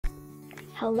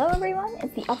Hello everyone,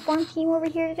 it's the Upform team over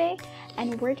here today,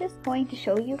 and we're just going to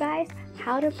show you guys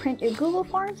how to print your Google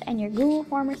Forms and your Google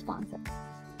Form responses.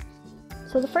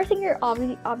 So the first thing you're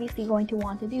obviously going to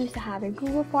want to do is to have your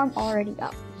Google Form already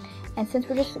up. And since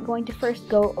we're just going to first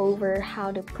go over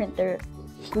how to print the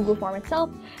Google Form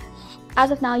itself, as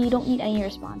of now you don't need any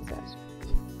responses.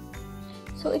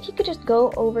 So if you could just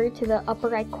go over to the upper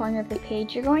right corner of the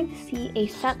page, you're going to see a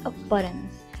set of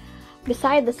buttons.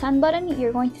 Beside the send button,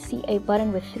 you're going to see a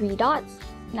button with 3 dots.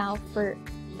 Now for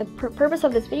the purpose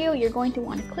of this video, you're going to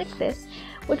want to click this,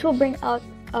 which will bring out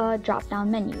a drop-down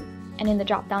menu. And in the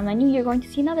drop-down menu, you're going to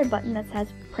see another button that says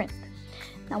print.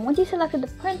 Now once you selected the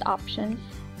print option,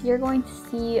 you're going to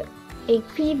see a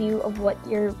preview of what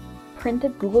your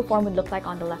printed Google Form would look like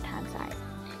on the left-hand side.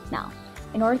 Now,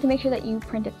 in order to make sure that you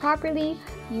print it properly,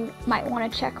 you might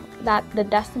want to check that the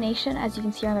destination, as you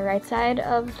can see on the right side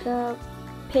of the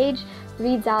page,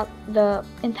 reads out the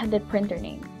intended printer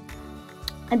name.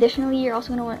 Additionally, you're also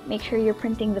going to want to make sure you're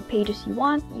printing the pages you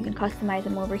want. You can customize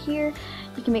them over here.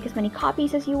 You can make as many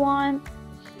copies as you want.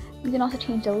 You can also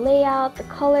change the layout, the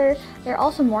color. There are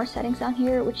also more settings down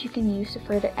here which you can use to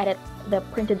further edit the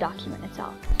printed document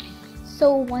itself.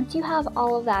 So once you have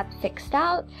all of that fixed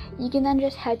out, you can then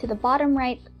just head to the bottom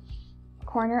right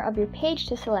corner of your page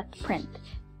to select print.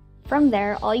 From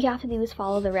there, all you have to do is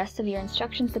follow the rest of your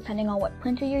instructions depending on what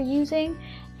printer you're using,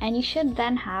 and you should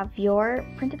then have your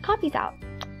printed copies out.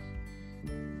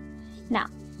 Now,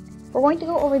 we're going to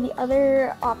go over the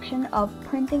other option of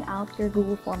printing out your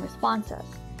Google Form responses.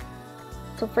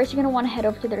 So first you're going to want to head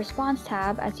over to the response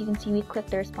tab. As you can see, we click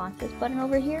the responses button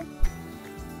over here.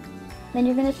 Then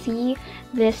you're going to see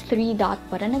this 3-dot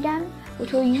button again,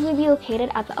 which will usually be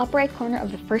located at the upper right corner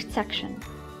of the first section.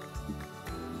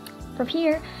 From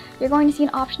here, you're going to see an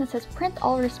option that says print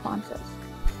all responses.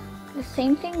 The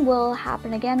same thing will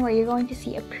happen again, where you're going to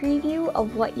see a preview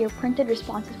of what your printed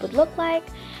responses would look like,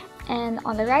 and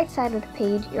on the right side of the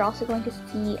page you're also going to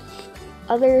see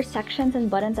other sections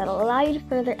and buttons that will allow you to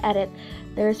further edit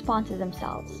the responses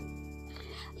themselves.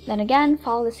 Then again,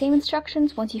 follow the same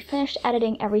instructions. Once you've finished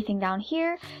editing everything down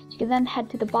here, you can then head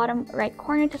to the bottom right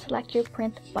corner to select your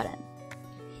print button.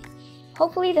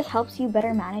 Hopefully this helps you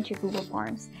better manage your Google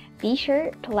Forms. Be sure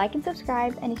to like and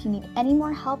subscribe, and if you need any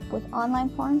more help with online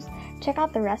forms, check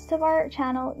out the rest of our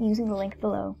channel using the link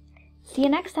below. See you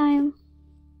next time!